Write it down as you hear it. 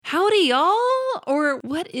Howdy, y'all. Or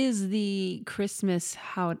what is the Christmas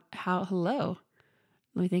hello?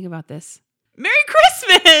 Let me think about this. Merry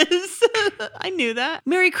Christmas! I knew that.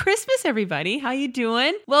 Merry Christmas, everybody. How you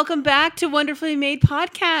doing? Welcome back to Wonderfully Made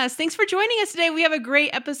Podcast. Thanks for joining us today. We have a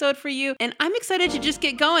great episode for you, and I'm excited to just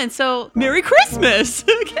get going. So, Merry Christmas!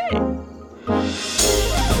 Okay.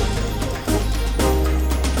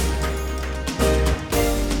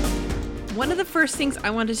 One of the first things I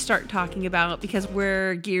want to start talking about, because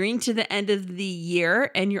we're gearing to the end of the year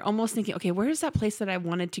and you're almost thinking, okay, where's that place that I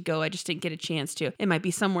wanted to go? I just didn't get a chance to. It might be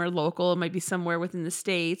somewhere local. It might be somewhere within the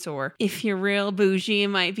States, or if you're real bougie, it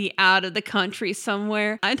might be out of the country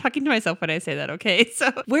somewhere. I'm talking to myself when I say that, okay?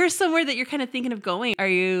 So where's somewhere that you're kind of thinking of going? Are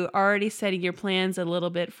you already setting your plans a little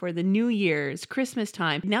bit for the New Year's, Christmas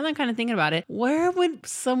time? Now that I'm kind of thinking about it, where would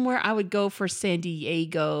somewhere I would go for San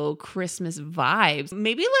Diego Christmas vibes?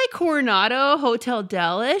 Maybe like Coronado, Hotel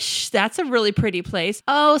Del-ish. That's a really pretty place.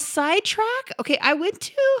 Oh, sidetrack. Okay, I went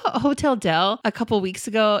to Hotel Del a couple weeks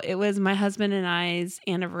ago. It was my husband and I's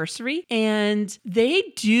anniversary, and they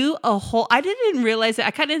do a whole. I didn't realize it.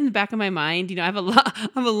 I kind of in the back of my mind, I have a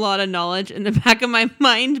lot of knowledge in the back of my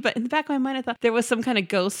mind, but in the back of my mind, I thought there was some kind of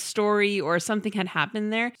ghost story or something had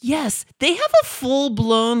happened there. Yes, they have a full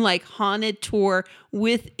blown like haunted tour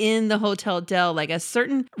within the Hotel Del, like a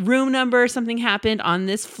certain room number, something happened on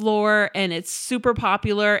this floor and it's super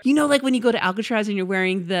popular. Like when you go to Alcatraz and you're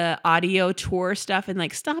wearing the audio tour stuff and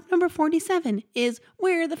like stop number 47 is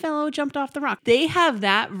where the fellow jumped off the rock. They have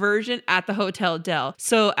that version at the Hotel Del.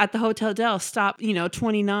 So at the Hotel Del, stop,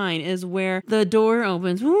 29 is where the door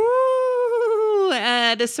opens. Woo!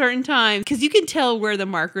 At a certain time, because you can tell where the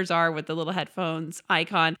markers are with the little headphones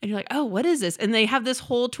icon, and you're like, oh, what is this? And they have this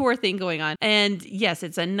whole tour thing going on, and yes,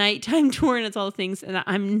 it's a nighttime tour and it's all the things, and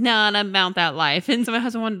I'm not about that life. And so my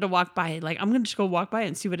husband wanted to walk by, like, I'm gonna just go walk by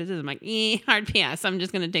and see what it is. I'm like, hard pass. I'm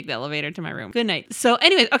just gonna take the elevator to my room. Good night. So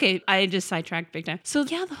anyways, okay, I just sidetracked big time. So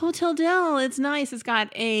yeah, the Hotel Del, it's nice. It's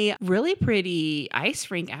got a really pretty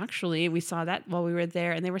ice rink, actually. We saw that while we were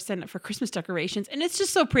there, and they were setting up for Christmas decorations, and it's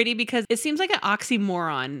just so pretty because it seems like an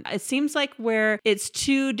oxymoron. It seems like where it's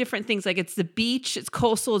two different things. Like it's the beach, it's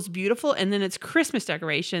coastal, it's beautiful, and then it's Christmas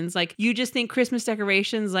decorations. Like you just think Christmas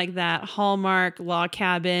decorations like that Hallmark log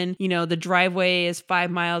cabin, the driveway is 5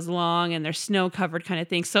 miles long and they're snow covered kind of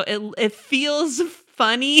thing. So it feels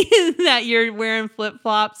funny that you're wearing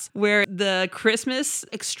flip-flops where the Christmas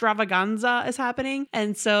extravaganza is happening.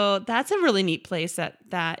 And so that's a really neat place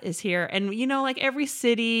that is here. And like every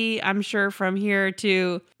city, I'm sure from here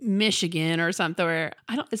to Michigan or something, where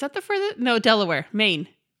is that the furthest? No, Delaware, Maine.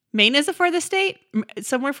 Maine is the farthest state.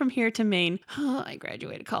 Somewhere from here to Maine. Oh, I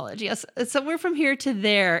graduated college. Yes. Somewhere from here to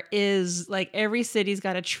there is like every city's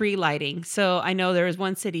got a tree lighting. So I know there was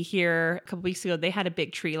one city here a couple weeks ago. They had a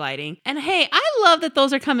big tree lighting. And hey, I love that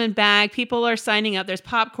those are coming back. People are signing up. There's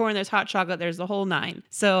popcorn, there's hot chocolate, there's the whole nine.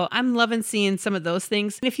 So I'm loving seeing some of those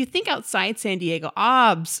things. And if you think outside San Diego,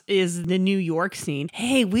 OBS is the New York scene.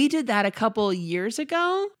 Hey, we did that a couple years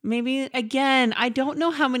ago. Maybe again, I don't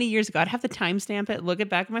know how many years ago. I'd have to timestamp it, look it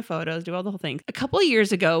back at my photos, do all the whole thing. A couple of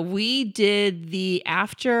years ago, we did the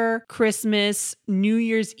after Christmas New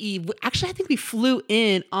Year's Eve. Actually, I think we flew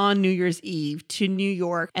in on New Year's Eve to New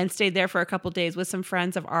York and stayed there for a couple of days with some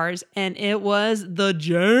friends of ours. And it was the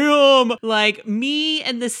jam. Like me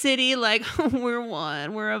and the city, like we're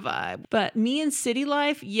one, we're a vibe. But me and city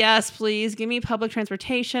life, yes, please give me public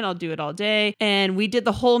transportation. I'll do it all day. And we did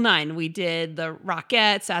the whole nine. We did the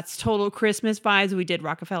Rockettes. That's total Christmas vibes. We did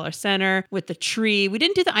Rockefeller Center with the tree. We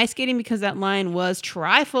didn't do the ice skating because that line was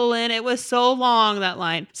trifling. It was so long, that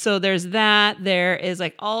line. So there's that. There is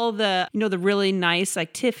like all the, the really nice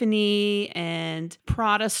like Tiffany and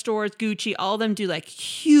Prada stores, Gucci, all of them do like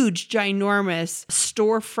huge, ginormous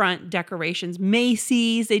storefront decorations.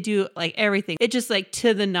 Macy's, they do like everything. It's just like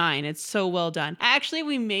to the nine. It's so well done. Actually,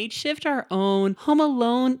 we makeshift our own Home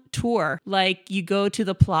Alone tour. Like you go to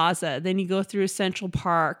the plaza, then you go through Central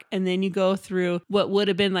Park, and then you go through what would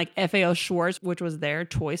have been like FAO Schwarz, which was their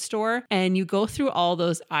toy store, and you go through all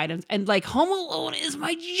those items. And like Home Alone is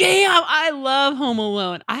my jam. I love Home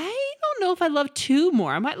Alone. I don't know if I love two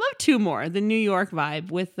more. I might love two more. The New York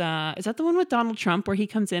vibe with, is that the one with Donald Trump where he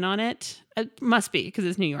comes in on it? It must be because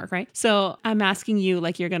it's New York, right? So I'm asking you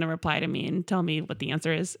like you're going to reply to me and tell me what the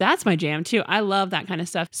answer is. That's my jam too. I love that kind of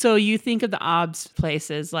stuff. So you think of the OBS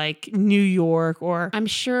places like New York, or I'm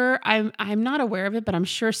sure I'm not aware of it, but I'm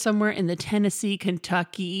sure somewhere in the Tennessee,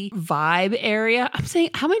 Kentucky vibe area. I'm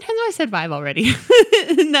saying, how many times have I said vibe already?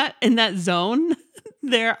 in that zone?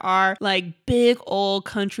 There are like big old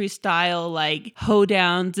country style like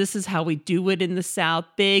hoedowns. This is how we do it in the South.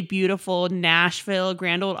 Big, beautiful Nashville,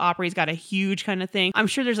 Grand Ole Opry's got a huge kind of thing. I'm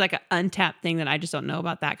sure there's like an untapped thing that I just don't know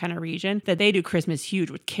about that kind of region, that they do Christmas huge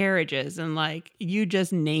with carriages and like you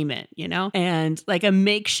just name it, you know? And like a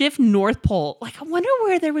makeshift North Pole. Like I wonder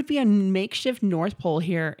where there would be a makeshift North Pole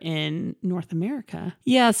here in North America.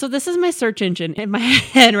 Yeah, so this is my search engine in my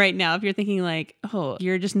head right now. If you're thinking like, oh,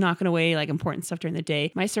 you're just knocking away like important stuff during the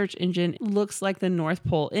day, my search engine looks like the North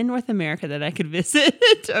Pole in North America that I could visit.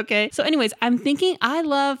 Okay. So anyways, I'm thinking I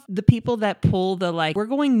love the people that pull the like, we're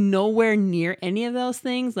going nowhere near any of those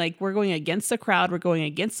things. Like we're going against the crowd. We're going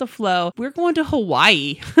against the flow. We're going to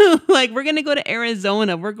Hawaii. Like we're going to go to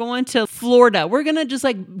Arizona. We're going to Florida. We're going to just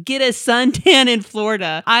like get a suntan in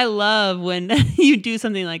Florida. I love when you do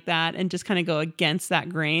something like that and just kind of go against that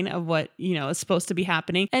grain of what, you know, is supposed to be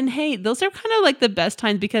happening. And hey, those are kind of like the best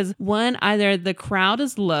times because one, either the crowd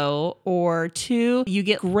is low, or two, you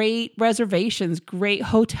get great reservations, great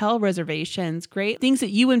hotel reservations, great things that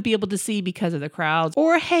you wouldn't be able to see because of the crowds.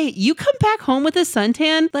 Or hey, you come back home with a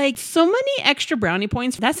suntan, like so many extra brownie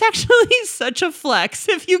points. That's actually such a flex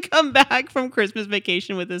if you come back from Christmas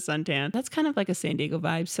vacation with a suntan. That's kind of like a San Diego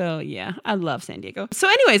vibe. So yeah, I love San Diego. So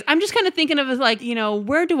anyways, I'm just kind of thinking of it like, you know,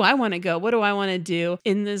 where do I want to go? What do I want to do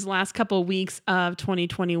in this last couple of weeks of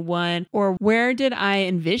 2021? Or where did I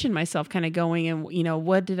envision myself kind of going? And, you know,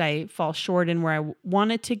 what did I fall short in where I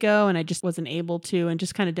wanted to go and I just wasn't able to and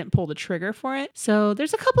just kind of didn't pull the trigger for it. So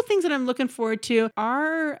there's a couple things that I'm looking forward to.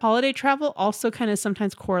 Our holiday travel also kind of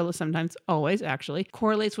sometimes correlates, sometimes always actually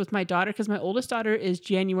correlates with my daughter because my oldest daughter is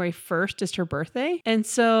January 1st is her birthday. And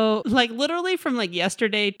so like literally from like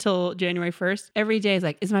yesterday till January 1st, every day is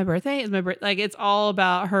like, is my birthday? Is my birthday? Like it's all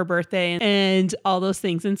about her birthday and all those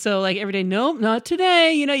things. And so like every day, nope, not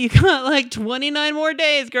today. You know, you got like 29 more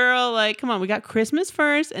days, girl. Like, come on, we got Christmas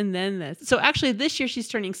first and then this. So actually this year she's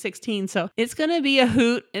turning 16. So it's going to be a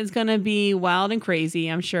hoot. It's going to be wild and crazy,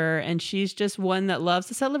 I'm sure. And she's just one that loves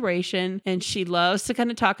the celebration and she loves to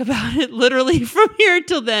kind of talk about it literally from here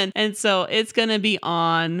till then. And so it's going to be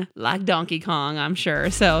on like Donkey Kong, I'm sure.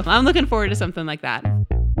 So I'm looking forward to something like that.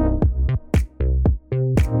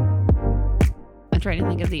 I'm trying to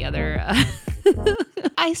think of the other...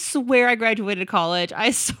 I swear I graduated college.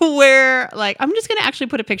 I swear, like, I'm just going to actually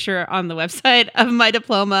put a picture on the website of my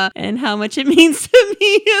diploma and how much it means to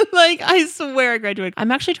me. Like, I swear I graduated.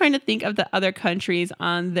 I'm actually trying to think of the other countries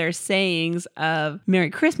on their sayings of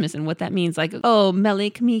Merry Christmas and what that means. Like, oh,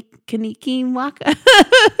 Mele Kaniki Waka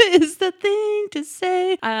is the thing to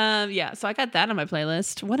say. Yeah, so I got that on my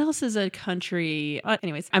playlist. What else is a country?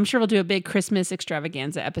 Anyways, I'm sure we'll do a big Christmas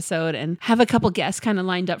extravaganza episode and have a couple guests kind of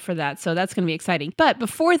lined up for that. So that's going to be exciting. But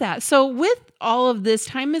before that, so with all of this,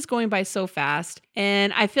 time is going by so fast.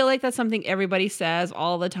 And I feel like that's something everybody says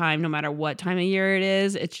all the time, no matter what time of year it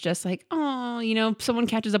is. It's just like, oh, you know, someone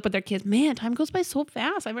catches up with their kids. Man, time goes by so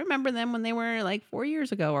fast. I remember them when they were like 4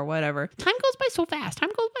 years ago or whatever. Time goes by so fast. Time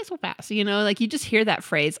goes by so fast. You know, like you just hear that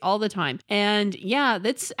phrase all the time. And yeah,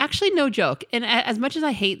 that's actually no joke. And as much as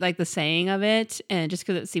I hate like the saying of it, and just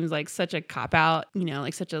because it seems like such a cop out, you know,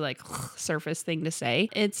 like such a like surface thing to say,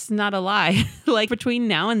 it's not a lie. Like between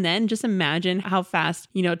now and then, just imagine how fast,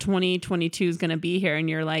 you know, 2022 is going to be here. And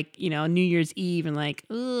you're like, you know, New Year's Eve and like,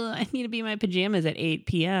 I need to be in my pajamas at 8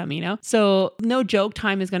 p.m., you know? So no joke,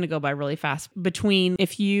 time is going to go by really fast. Between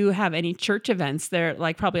if you have any church events, there are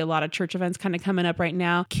like probably a lot of church events kind of coming up right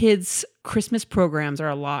now. Kids Christmas programs are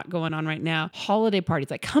a lot going on right now. Holiday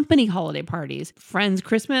parties, like company holiday parties, friends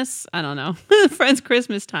Christmas, I don't know, friends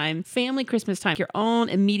Christmas time, family Christmas time, your own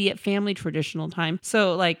immediate family traditional time.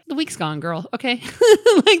 So like the week's gone, girl. Okay.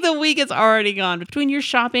 Like the week is already gone between your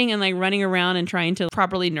shopping and like running around and trying to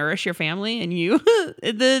properly nourish your family and you,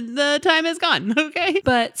 the time is gone. Okay.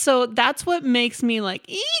 But so that's what makes me like,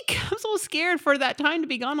 eek, I'm so scared for that time to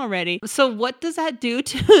be gone already. So what does that do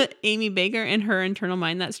to Amy Baker and her internal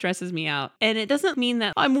mind? That stresses me out. And it doesn't mean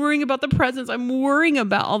that I'm worrying about the presents. I'm worrying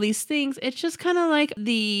about all these things. It's just kind of like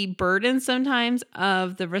the burden sometimes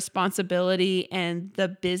of the responsibility and the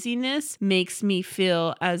busyness makes me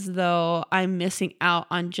feel as though I'm missing out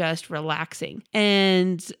on just relaxing.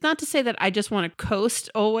 And not to say that I just want to coast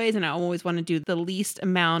always and I always want to do the least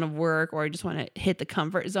amount of work or I just want to hit the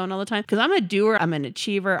comfort zone all the time. Because I'm a doer. I'm an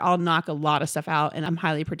achiever. I'll knock knock a lot of stuff out and I'm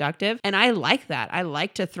highly productive. And I like that. I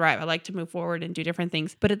like to thrive. I like to move forward and do different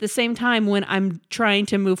things. But at the same time, when I'm trying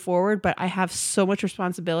to move forward, but I have so much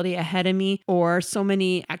responsibility ahead of me or so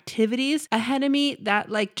many activities ahead of me that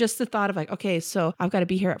like just the thought of like, okay, so I've got to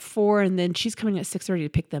be here at 4 and then she's coming at 6:30 to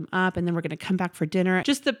pick them up. And then we're going to come back for dinner.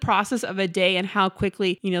 Just the process of a day and how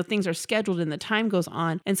quickly, things are scheduled and the time goes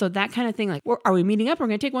on. And so that kind of thing, like, are we meeting up? We're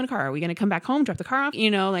going to take one car. Are we going to come back home, drop the car off?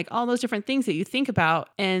 Like all those different things that you think about.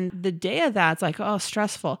 And the day of that's like, oh,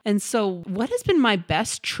 stressful. And so what has been my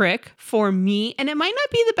best trick for me, and it might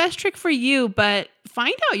not be the best trick for you, but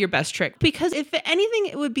find out your best trick, because if anything,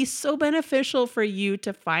 it would be so beneficial for you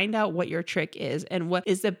to find out what your trick is and what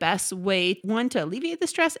is the best way, one, to alleviate the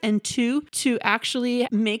stress, and two, to actually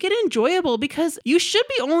make it enjoyable, because you should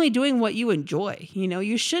be only doing what you enjoy.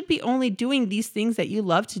 You should be only doing these things that you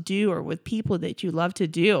love to do or with people that you love to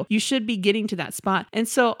do. You should be getting to that spot. And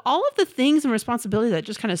so all of the things and responsibilities that I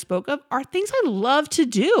just kind of spoke of are things I love to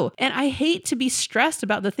do. And I hate to be stressed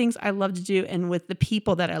about the things I love to do and with the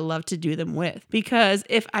people that I love to do them with, because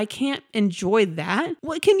if I can't enjoy that,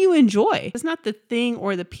 what can you enjoy? It's not the thing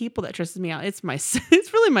or the people that stresses me out. It's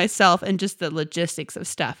really myself and just the logistics of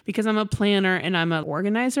stuff, because I'm a planner and I'm an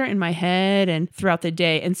organizer in my head and throughout the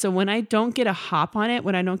day. And so when I don't get a hop on it,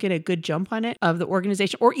 when I don't get a good jump on it of the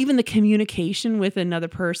organization or even the communication with another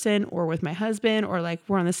person or with my husband, or like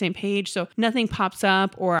we're on the same page, so nothing pops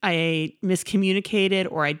up or I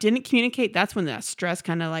miscommunicated or I didn't communicate, that's when that stress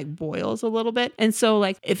kind of like boils a little bit. And so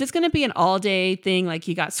like if it's going to be an all day thing, like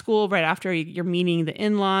you got school right after you're meeting the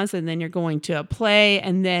in-laws and then you're going to a play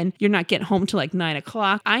and then you're not getting home till like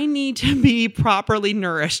 9:00, I need to be properly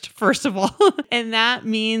nourished, first of all. And that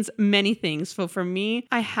means many things. So for me,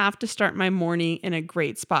 I have to start my morning in a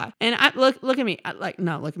great spot. And look at me,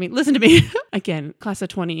 listen to me. Again, class of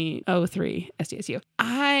 2003 SDSU.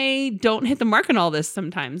 I don't hit the mark on all this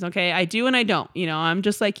sometimes. Okay. I do and I don't. I'm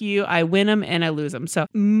just like you. I win them and I lose them. So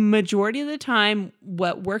majority of the time,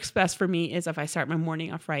 what works best for me is if I start my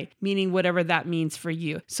morning off right, meaning whatever that means for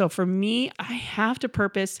you. So for me, I have to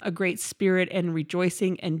purpose a great spirit and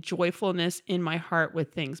rejoicing and joyfulness in my heart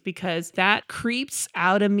with things, because that creeps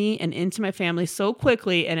out of me and into my family so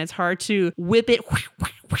quickly, and it's hard to whip it,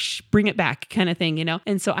 bring it back kind of thing,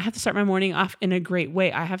 And so I have to start my morning off in a great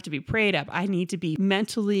way. I have to be prayed up. I need to be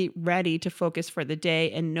mentally ready to focus for the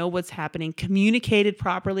day and know what's happening, communicated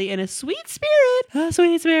properly in a sweet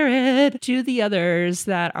spirit to the others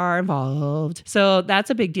that are involved. So that's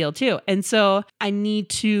a big deal too. And so I need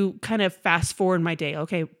to kind of fast forward my day.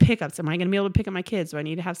 Okay, pickups. Am I going to be able to pick up my kids? Do I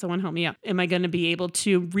need to have someone help me up? Am I going to be able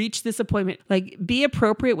to reach this appointment? Like, be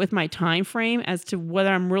appropriate with my time frame as to whether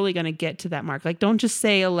I'm really going to get to that mark. Like, don't just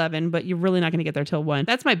say 11, but you're really not going to get there till 1.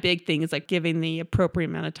 That's my big thing, is like giving the appropriate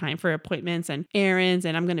amount of time for appointments and errands,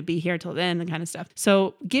 and I'm going to be here till then, and kind of stuff.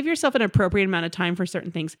 So give yourself an appropriate amount of time for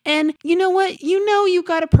certain things. And you know what? You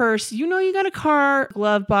got a purse, you got a car,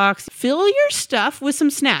 glove box, fill your stuff with some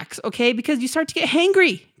snacks, okay? Because you start to get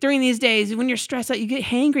hangry during these days. When you're stressed out, you get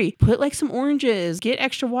hangry. Put like some oranges, get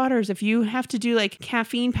extra waters. If you have to do like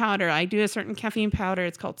caffeine powder, I do a certain caffeine powder.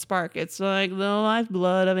 It's called Spark. It's like the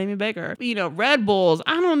lifeblood of Amy Baker. Red Bulls.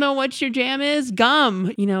 I don't know what your jam is.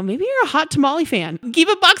 Gum. Maybe you're a hot tamale fan. Keep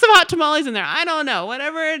a box of hot tamales in there. I don't know.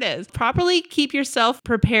 Whatever it is. Properly keep yourself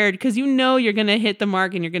prepared, because you're going to hit the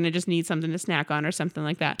mark and you're going to just need something to snack on or something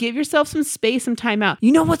like that. Give yourself some space, some time out.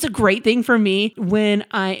 What's a great thing for me? When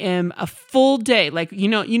I am a full day, like,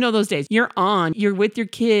 those days you're with your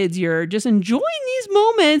kids, you're just enjoying these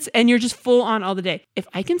moments and you're just full on all the day. If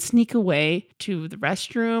I can sneak away to the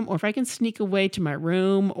restroom, or if I can sneak away to my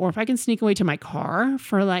room, or if I can sneak away to my car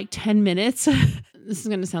for like 10 minutes, this is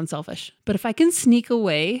going to sound selfish, but if I can sneak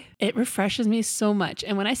away, it refreshes me so much.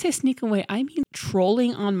 And when I say sneak away, I mean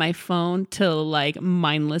trolling on my phone to like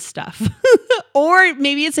mindless stuff. Or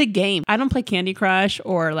maybe it's a game. I don't play Candy Crush,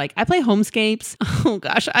 or like I play Homescapes. Oh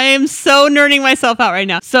gosh, I am so nerding myself out right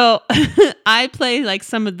now. So I play like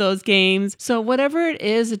some of those games. So whatever it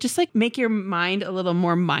is, just like make your mind a little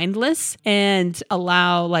more mindless and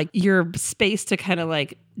allow like your space to kind of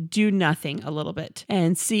like do nothing a little bit,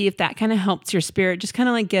 and see if that kind of helps your spirit just kind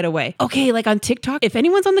of like get away. Okay, like on TikTok, if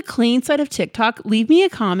anyone's on the clean side of TikTok, leave me a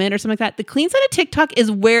comment or something like that. The clean side of TikTok is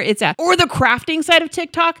where it's at. Or the crafting side of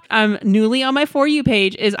TikTok. I'm newly on my For You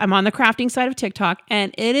page, I'm on the crafting side of TikTok,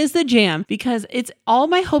 and it is the jam, because it's all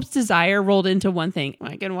my hopes desire rolled into one thing.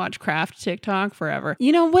 I can watch craft TikTok forever.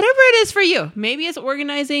 Whatever it is for you. Maybe it's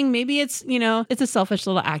organizing, maybe it's, it's a selfish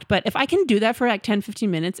little act. But if I can do that for like 10, 15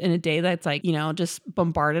 minutes in a day, that's like, just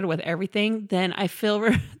bombarded bombarded with everything, then I feel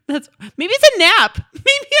that's maybe it's a nap. Maybe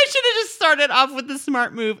I should have just started off with the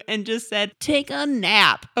smart move and just said, take a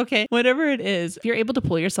nap. Okay. Whatever it is, if you're able to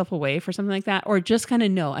pull yourself away for something like that, or just kind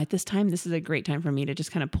of know at this time, this is a great time for me to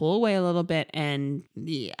just kind of pull away a little bit and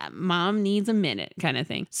mom needs a minute kind of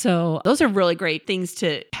thing. So those are really great things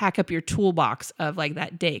to pack up your toolbox of like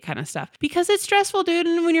that day kind of stuff, because it's stressful, dude.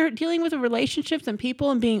 And when you're dealing with relationships and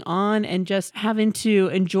people and being on and just having to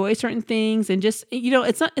enjoy certain things and just,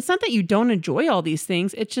 it's not that you don't enjoy all these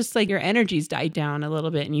things. It's just like your energy's died down a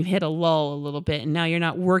little bit and you hit a lull a little bit and now you're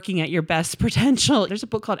not working at your best potential. There's a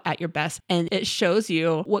book called At Your Best, and it shows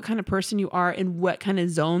you what kind of person you are and what kind of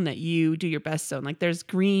zone that you do your best zone. Like there's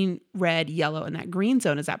green, red, yellow, and that green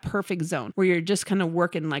zone is that perfect zone where you're just kind of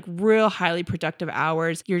working like real highly productive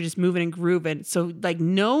hours. You're just moving and grooving. So like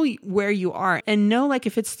know where you are and know like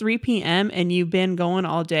if it's 3 p.m. and you've been going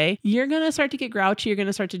all day, you're going to start to get grouchy. You're going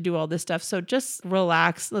to start to do all this stuff. So just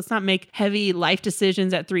relax. Let's not make heavy life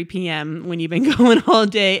decisions at 3 p.m. when you've been going all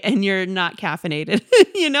day and you're not caffeinated.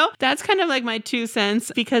 That's kind of like my 2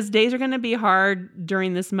 cents, because days are going to be hard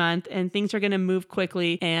during this month and things are going to move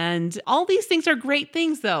quickly. And all these things are great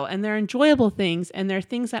things though. And they're enjoyable things. And they're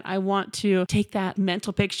things that I want to take that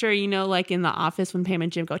mental picture, like in the office when Pam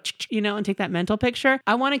and Jim go, and take that mental picture.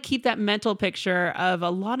 I want to keep that mental picture of a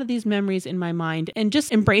lot of these memories in my mind and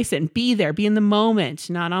just embrace it and be there, be in the moment,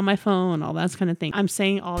 not on my phone, all that kind of thing. I'm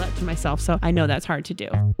saying all that to myself. So I know that's hard to do.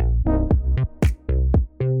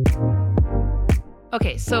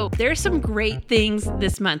 Okay, so there's some great things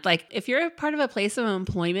this month. Like if you're a part of a place of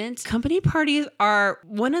employment, company parties are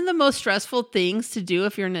one of the most stressful things to do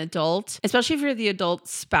if you're an adult, especially if you're the adult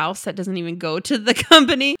spouse that doesn't even go to the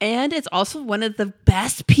company. And it's also one of the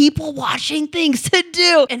best people watching things to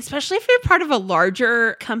do. And especially if you're part of a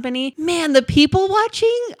larger company, man, the people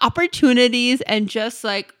watching opportunities and just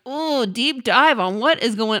like, deep dive on what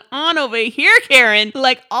is going on over here, Karen.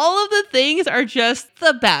 Like all of the things are just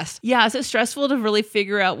the best. Yeah, is it stressful to really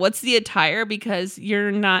figure out what's the attire because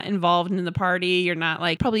you're not involved in the party? You're not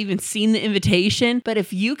like probably even seen the invitation. But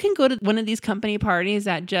if you can go to one of these company parties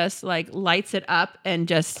that just like lights it up and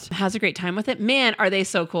just has a great time with it, man, are they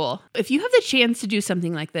so cool. If you have the chance to do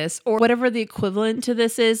something like this or whatever the equivalent to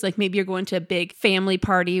this is, like maybe you're going to a big family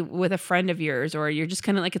party with a friend of yours, or you're just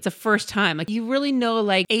kind of like, it's a first time. Like you really know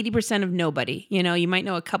like 80% of nobody, you might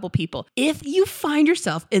know a couple people. If you find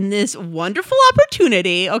yourself in this wonderful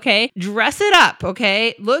opportunity, okay, dress it up,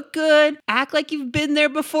 okay, look good, act like you've been there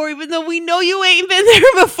before, even though we know you ain't been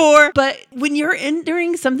there before. But when you're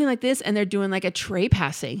entering something like this and they're doing like a tray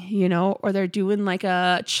passing, or they're doing like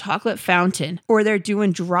a chocolate fountain, or they're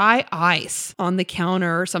doing dry ice on the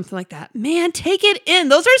counter or something like that, man, take it in.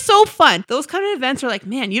 Those are so fun. Those kind of events are like,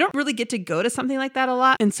 man, you don't really get to go to something like that a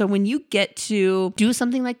lot. And so when you get to do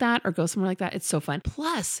something like that or go somewhere like that, it's so fun.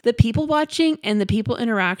 Plus the people watching and the people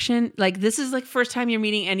interaction, like this is like first time you're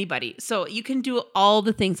meeting anybody. So you can do all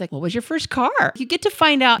the things like, what was your first car? You get to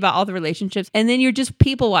find out about all the relationships, and then you're just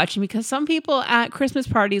people watching, because some people at Christmas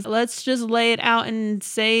parties, let's just lay it out and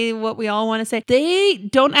say what we all want to say. They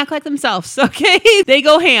don't act like themselves. Okay. They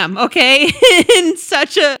go ham. Okay. In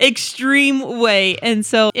such a extreme way. And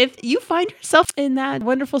so if you find yourself in that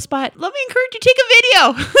wonderful spot, let me encourage you, take a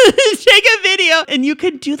video, take a video, and you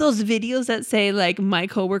could do those videos that say like my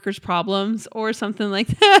coworker's problems or something like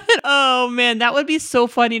that. Oh man, that would be so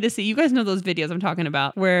funny to see. You guys know those videos I'm talking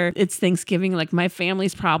about where it's Thanksgiving, like my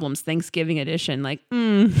family's problems, Thanksgiving edition, like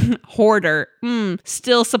hoarder,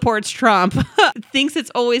 still supports Trump, thinks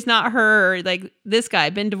it's always not her, like this guy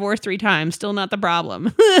been divorced 3 times, still not the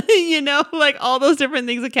problem. Like all those different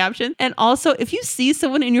things of caption. And also if you see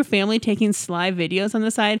someone in your family taking sly videos on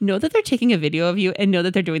the side, know that they're taking a video of you and know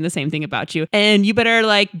that they're doing the same thing about you. And you better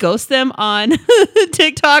like ghost them on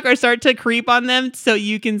TikTok or start to creep on them so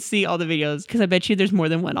you can see all the videos, because I bet you there's more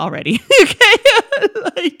than one already. Okay.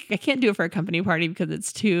 Like I can't do it for a company party because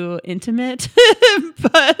it's too intimate.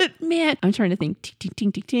 But man, I'm trying to think,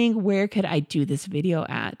 ting, where could I do this video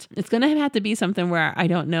at? It's going to have to be something where I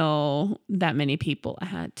don't know that many people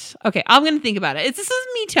at. Okay, I'm going to think about it. This is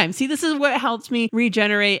me time. See, this is what helps me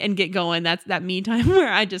regenerate and get going. That's that me time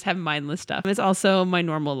where I just have mindless stuff. It's also my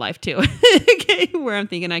normal life too. Okay, where I'm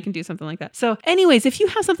thinking I can do something like that. So anyways, if you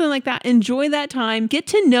have something like that, enjoy that time. Get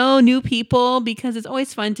to know new people, because it's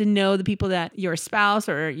always fun to know the people that that your spouse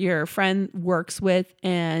or your friend works with,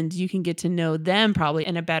 and you can get to know them probably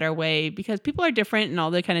in a better way because people are different and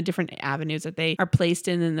all the kind of different avenues that they are placed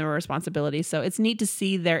in their responsibilities. So it's neat to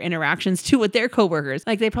see their interactions too with their coworkers.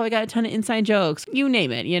 Like they probably got a ton of inside jokes, you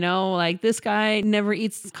name it, like this guy never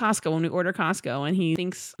eats Costco when we order Costco and he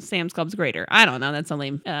thinks Sam's Club's greater. I don't know. That's a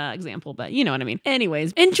lame example, but you know what I mean.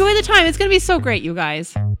 Anyways, enjoy the time. It's going to be so great, you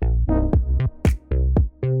guys.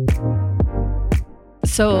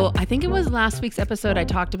 So I think it was last week's episode I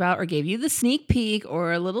talked about or gave you the sneak peek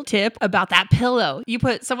or a little tip about that pillow. You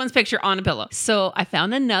put someone's picture on a pillow. So I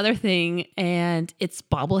found another thing and it's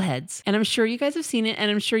bobbleheads. And I'm sure you guys have seen it.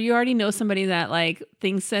 And I'm sure you already know somebody that like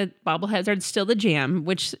thinks that bobbleheads are still the jam,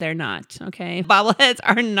 which they're not. Okay. Bobbleheads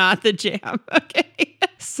are not the jam. Okay.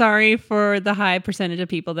 Sorry for the high percentage of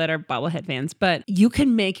people that are bobblehead fans, but you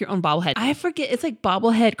can make your own bobblehead. I forget, it's like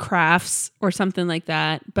bobblehead crafts or something like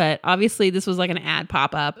that. But obviously this was like an ad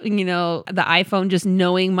pop up, the iPhone just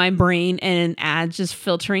knowing my brain and ads just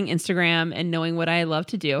filtering Instagram and knowing what I love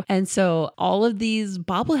to do. And so all of these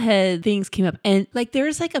bobblehead things came up and like,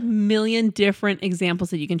 there's like a million different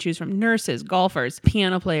examples that you can choose from: nurses, golfers,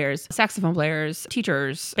 piano players, saxophone players,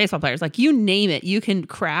 teachers, baseball players, like you name it. You can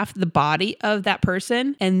craft the body of that person.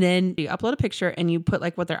 And then you upload a picture and you put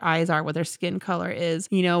like what their eyes are, what their skin color is,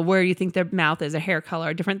 where you think their mouth is, a hair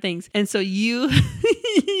color, different things. And so you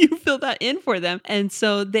you fill that in for them. And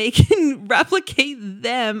so they can replicate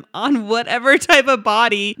them on whatever type of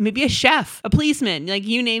body, maybe a chef, a policeman, like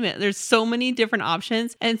you name it. There's so many different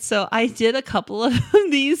options. And so I did a couple of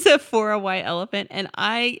these for a white elephant and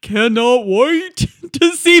I cannot wait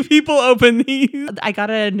to see people open these. I got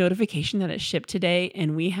a notification that it shipped today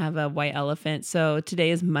and we have a white elephant. So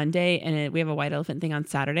today is Monday and we have a white elephant thing on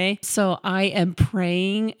Saturday. So I am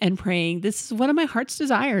praying and praying. This is one of my heart's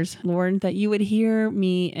desires, Lord, that you would hear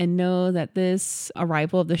me and know that this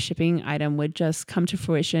arrival of the shipping item would just come to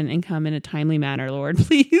fruition and come in a timely manner, Lord,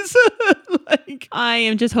 please. I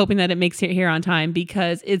am just hoping that it makes it here on time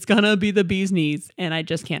because it's gonna be the bee's knees and I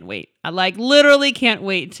just can't wait. I literally can't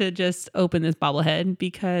wait to just open this bobblehead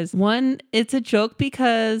because one, it's a joke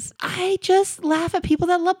because I just laugh at people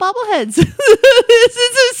that love bobbleheads. This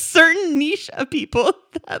is a certain niche of people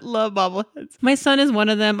that love bobbleheads. My son is one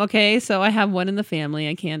of them. Okay. So I have one in the family.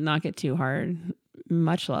 I can't knock it too hard.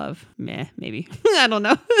 Much love. Meh, maybe. I don't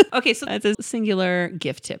know. Okay, so that's a singular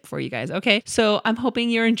gift tip for you guys. Okay, so I'm hoping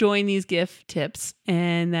you're enjoying these gift tips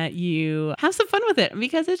and that you have some fun with it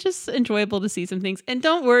because it's just enjoyable to see some things. And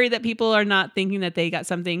don't worry that people are not thinking that they got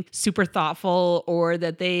something super thoughtful or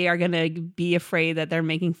that they are going to be afraid that they're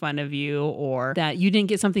making fun of you or that you didn't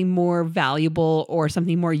get something more valuable or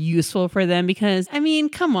something more useful for them because, I mean,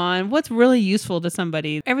 come on, what's really useful to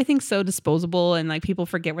somebody? Everything's so disposable and like people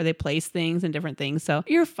forget where they place things and different things. So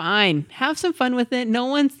you're fine. Have some fun with it. No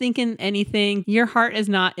one's thinking anything. Your heart is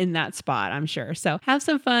not in that spot, I'm sure. So have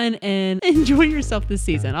some fun and enjoy yourself this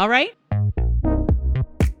season. All right?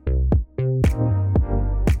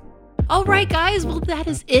 All right, guys. Well, that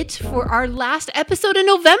is it for our last episode in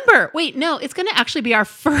November. Wait, no, it's going to actually be our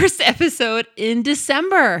first episode in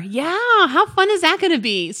December. Yeah, how fun is that going to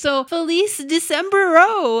be? So, Feliz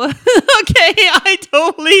Decembero. Okay, I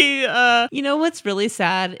totally, what's really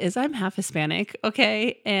sad is I'm half Hispanic,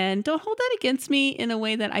 okay? And don't hold that against me in a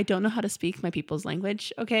way that I don't know how to speak my people's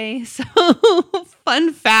language, okay? So,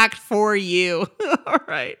 fun fact for you. All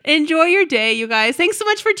right. Enjoy your day, you guys. Thanks so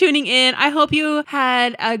much for tuning in. I hope you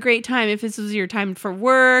had a great time. If this was your time for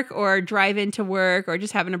work or drive into work or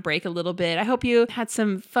just having a break a little bit, I hope you had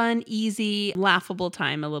some fun, easy, laughable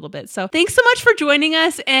time a little bit. So thanks so much for joining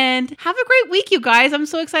us and have a great week, you guys. I'm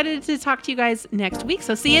so excited to talk to you guys next week.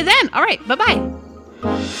 So see you then. All right.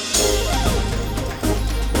 Bye-bye.